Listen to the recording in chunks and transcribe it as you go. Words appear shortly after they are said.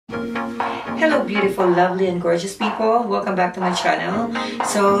Hello beautiful, lovely and gorgeous people. Welcome back to my channel.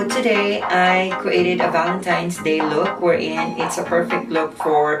 So today I created a Valentine's Day look wherein it's a perfect look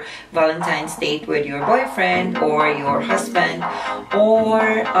for Valentine's date with your boyfriend or your husband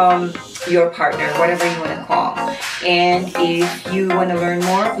or your partner, whatever you want to call. And if you want to learn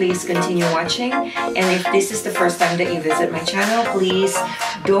more, please continue watching. And if this is the first time that you visit my channel, please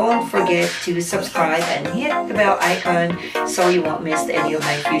don't forget to subscribe and hit the bell icon so you won't miss any of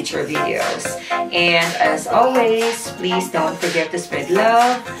my future videos. And as always, please don't forget to spread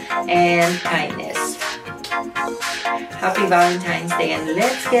love and kindness. Happy Valentine's Day, and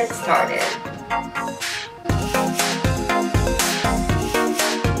let's get started.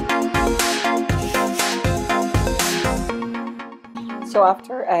 So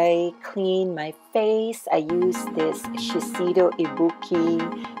after I clean my face, I use this Shiseido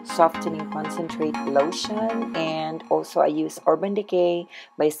Ibuki Softening Concentrate Lotion, and also I use Urban Decay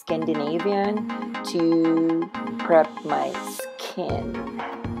by Scandinavian to prep my skin.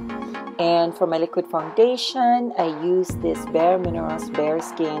 And for my liquid foundation, I use this Bare Minerals Bare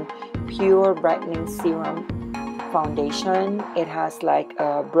Skin Pure Brightening Serum Foundation. It has like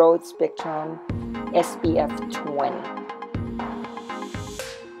a broad spectrum SPF 20.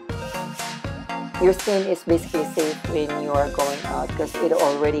 Your skin is basically safe when you are going out because it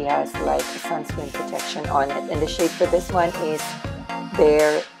already has like sunscreen protection on it. And the shade for this one is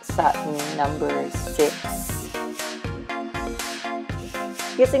Bare Satin number 6.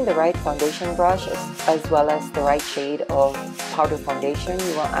 Using the right foundation brush as well as the right shade of powder foundation,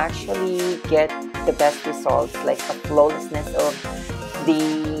 you will actually get the best results, like a flawlessness of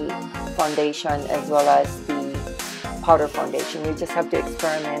the foundation as well as the powder foundation. You just have to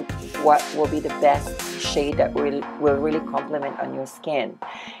experiment what will be the best shade that will really complement on your skin.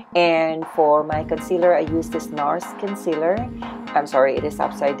 And for my concealer, I use this NARS concealer. I'm sorry, it is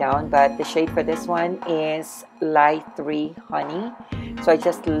upside down, but the shade for this one is Light 3 Honey. So I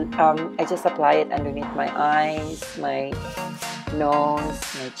just apply it underneath my eyes, my nose,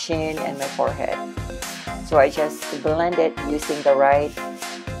 my chin, and my forehead. So I just blend it using the right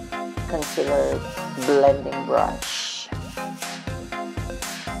concealer blending brush.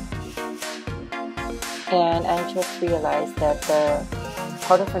 And I just realized that the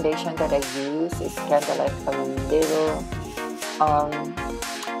powder foundation that I use is kind of like a little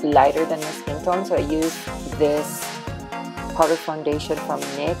lighter than my skin tone. So I use this powder foundation from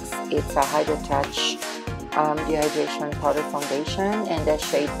NYX. It's a Hydro Touch Dehydration Powder Foundation. And the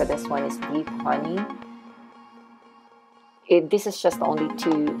shade for this one is Deep Honey. This is just only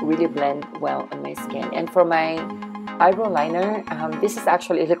to really blend well on my skin. And for my eyebrow liner, this is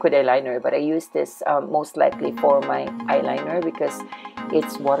actually a liquid eyeliner, but I use this most likely for my eyeliner because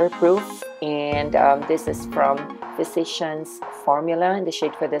it's waterproof. And this is from Physicians Formula, and the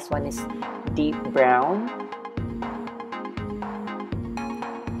shade for this one is Deep Brown.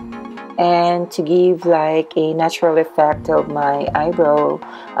 And to give like a natural effect of my eyebrow,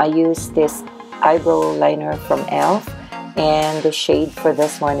 I use this eyebrow liner from e.l.f. and the shade for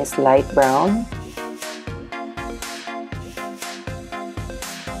this one is Light Brown.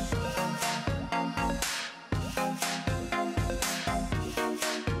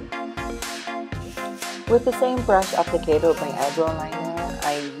 With the same brush applicator of my eyebrow liner,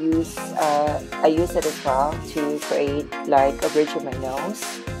 I use it as well to create like a bridge of my nose.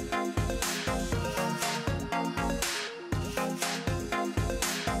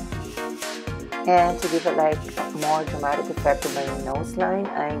 And to give it like a more dramatic effect of my nose line,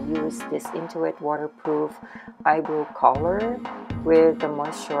 I use this Intuit waterproof eyebrow color with the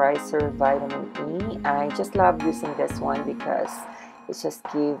moisturizer Vitamin E. I just love using this one because it just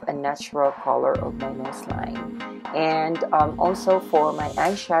gives a natural color of my nose line. And also for my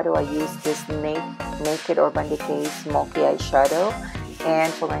eyeshadow, I use this Naked Urban Decay Smoky Eyeshadow.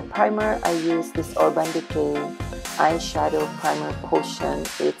 And for my primer, I use this Urban Decay Eyeshadow Primer Potion.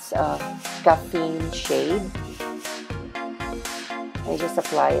 It's a caffeine shade. I just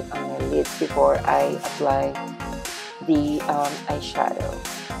apply it on my lids before I apply the eyeshadow.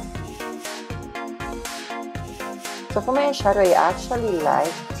 So for my eyeshadow, I actually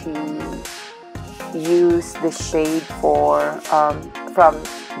like to use the shade from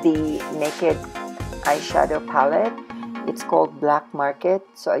the Naked Eyeshadow palette. It's called Black Market.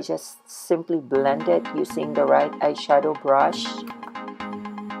 So I just simply blend it using the right eyeshadow brush.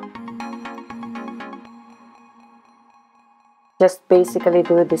 Just basically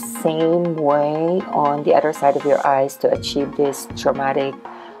do the same way on the other side of your eyes to achieve this dramatic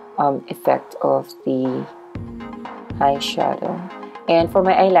effect of the eyeshadow. And for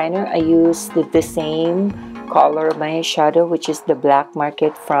my eyeliner, I use the same color of my eyeshadow, which is the Black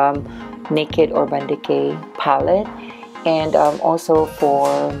Market from Naked Urban Decay palette. And also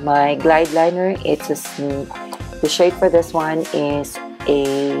for my glide liner, the shade for this one is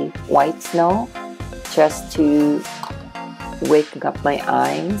a white snow, just to wake up my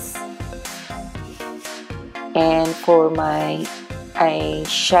eyes. And for my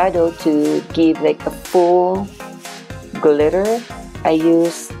eyeshadow, to give like a full glitter, I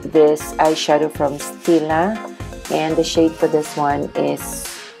use this eyeshadow from Stila, and the shade for this one is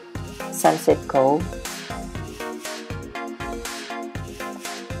Sunset Cove.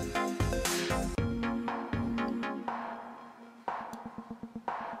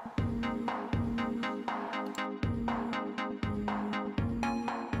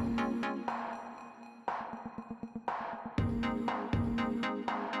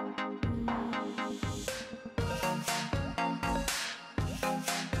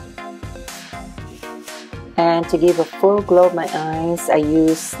 And to give a full glow of my eyes, I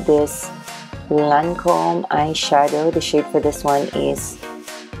use this Lancome eyeshadow. The shade for this one is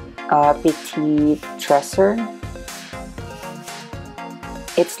Petite Tresor.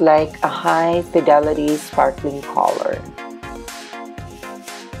 It's like a high fidelity sparkling color.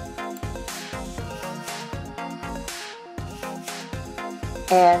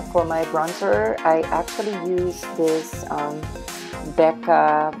 And for my bronzer, I actually use this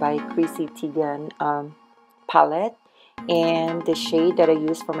Becca by Chrissy Teigen palette, and the shade that I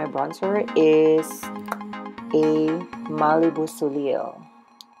use for my bronzer is a Malibu Soleil.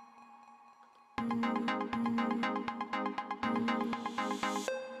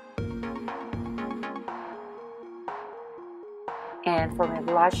 And for my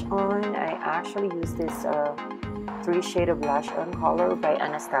blush on, I actually use this 3 shade of blush on color by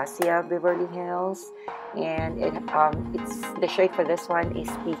Anastasia Beverly Hills, and it's the shade for this one is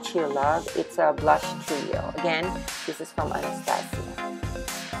Peachy Love. It's a blush trio. Again, this is from Anastasia.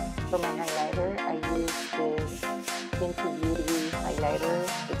 For my highlighter, I use this Fenty Beauty highlighter.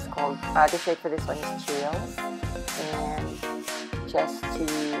 It's called the shade for this one is Chills, and just to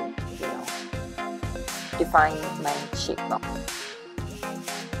define my cheekbone.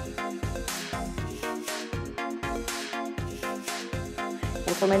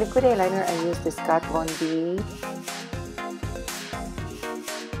 And for my liquid eyeliner, I use this Kat Von D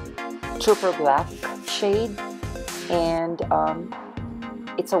Trooper Black shade, and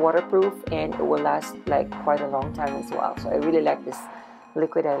it's a waterproof and it will last like quite a long time as well. So I really like this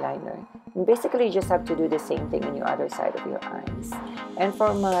liquid eyeliner. And basically, you just have to do the same thing on your other side of your eyes. And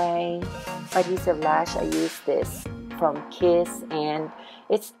for my adhesive lash, I use this from Kiss, and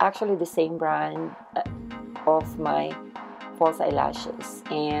it's actually the same brand of my false eyelashes.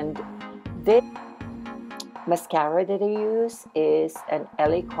 And this mascara that I use is an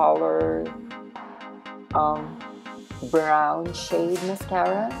LA Color brown shade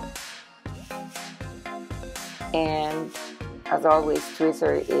mascara, and as always,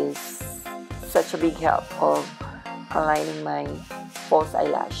 tweezer is such a big help of aligning my false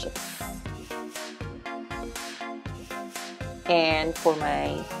eyelashes. And for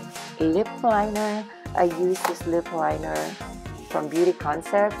my lip liner, I use this lip liner from Beauty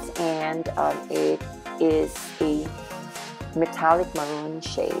Concepts, and it is a metallic maroon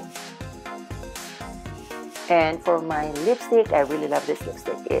shade. And for my lipstick, I really love this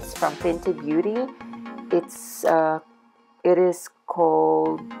lipstick. It's from Fenty Beauty. It is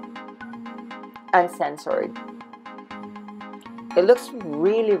called Uncensored. It looks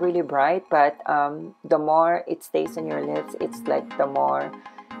really, really bright, but the more it stays on your lips, it's like the more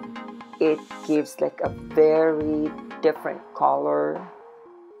it gives like a very different color,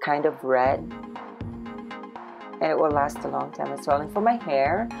 kind of red, and it will last a long time as well. And for my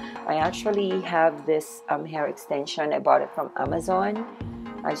hair, I actually have this hair extension. I bought it from Amazon.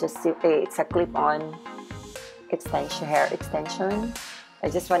 It's a clip-on hair extension. I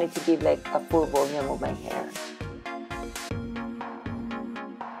just wanted to give like a full volume of my hair.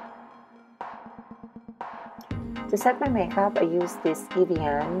 To set my makeup, I use this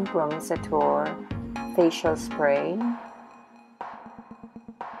Evian Bromisator facial spray.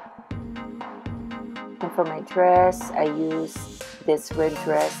 And for my dress, I use this red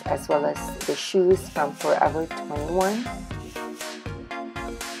dress as well as the shoes from Forever 21.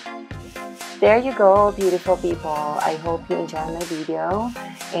 There you go, beautiful people. I hope you enjoy my video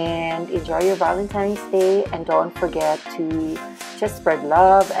and enjoy your Valentine's Day, and don't forget to just spread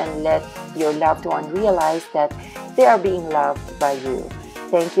love and let your loved one realize that they are being loved by you.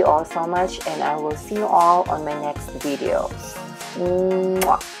 Thank you all so much, and I will see you all on my next videos.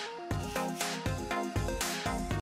 Mwah.